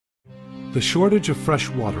The shortage of fresh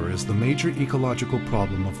water is the major ecological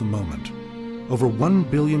problem of the moment. Over 1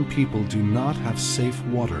 billion people do not have safe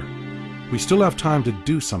water. We still have time to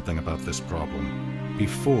do something about this problem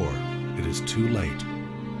before it is too late.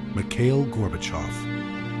 Mikhail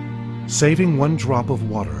Gorbachev. Saving one drop of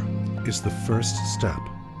water is the first step.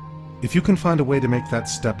 If you can find a way to make that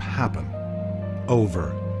step happen,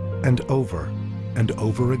 over and over and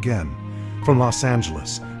over again, from Los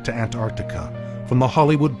Angeles to Antarctica, from the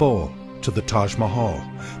Hollywood Bowl to the Taj Mahal,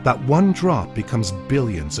 that one drop becomes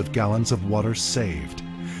billions of gallons of water saved.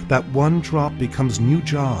 That one drop becomes new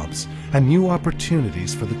jobs and new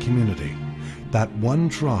opportunities for the community. That one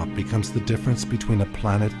drop becomes the difference between a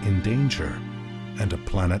planet in danger and a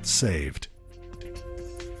planet saved.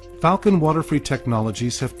 Falcon Waterfree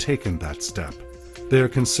technologies have taken that step. They are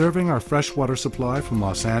conserving our fresh water supply from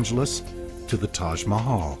Los Angeles to the Taj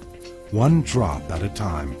Mahal, one drop at a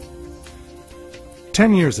time.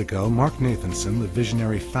 10 years ago, Marc Nathanson, the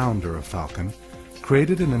visionary founder of Falcon,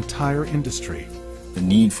 created an entire industry. The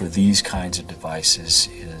need for these kinds of devices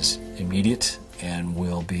is immediate and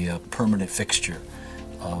will be a permanent fixture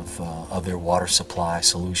of their water supply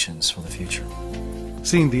solutions for the future.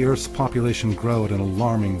 Seeing the Earth's population grow at an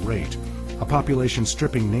alarming rate, a population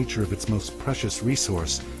stripping nature of its most precious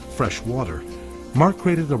resource, fresh water, Marc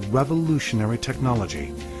created a revolutionary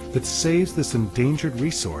technology that saves this endangered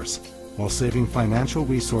resource while saving financial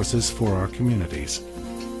resources for our communities.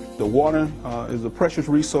 The water is a precious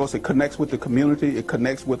resource. It connects with the community, it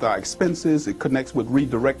connects with our expenses, it connects with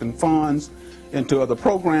redirecting funds into other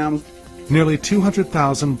programs. Nearly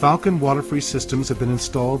 200,000 Falcon Waterfree systems have been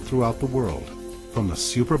installed throughout the world, from the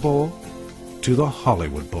Super Bowl to the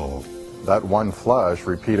Hollywood Bowl. That one flush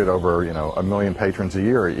repeated over, 1 million patrons a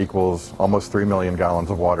year equals almost 3 million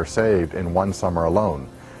gallons of water saved in one summer alone.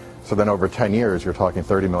 So then over 10 years, you're talking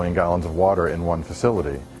 30 million gallons of water in one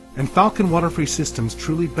facility. And Falcon Waterfree systems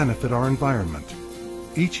truly benefit our environment.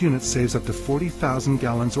 Each unit saves up to 40,000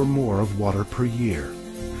 gallons or more of water per year.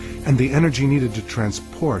 And the energy needed to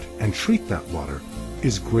transport and treat that water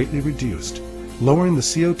is greatly reduced, lowering the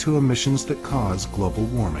CO2 emissions that cause global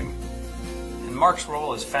warming. In Marc's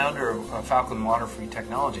role as founder of Falcon Waterfree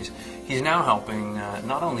Technologies, he's now helping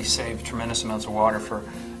not only save tremendous amounts of water for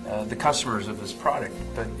the customers of this product,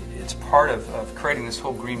 but it's part of creating this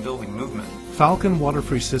whole green building movement. Falcon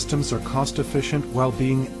Waterfree systems are cost efficient while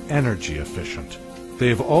being energy efficient. They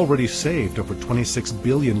have already saved over 26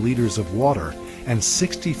 billion liters of water and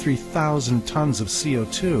 63,000 tons of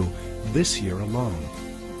CO2 this year alone.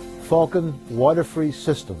 Falcon Waterfree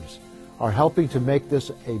systems are helping to make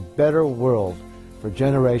this a better world for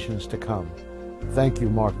generations to come. Thank you,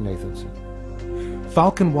 Marc Nathanson.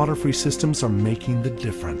 Falcon Waterfree systems are making the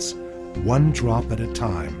difference, one drop at a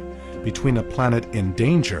time, between a planet in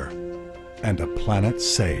danger and a planet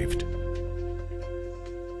saved.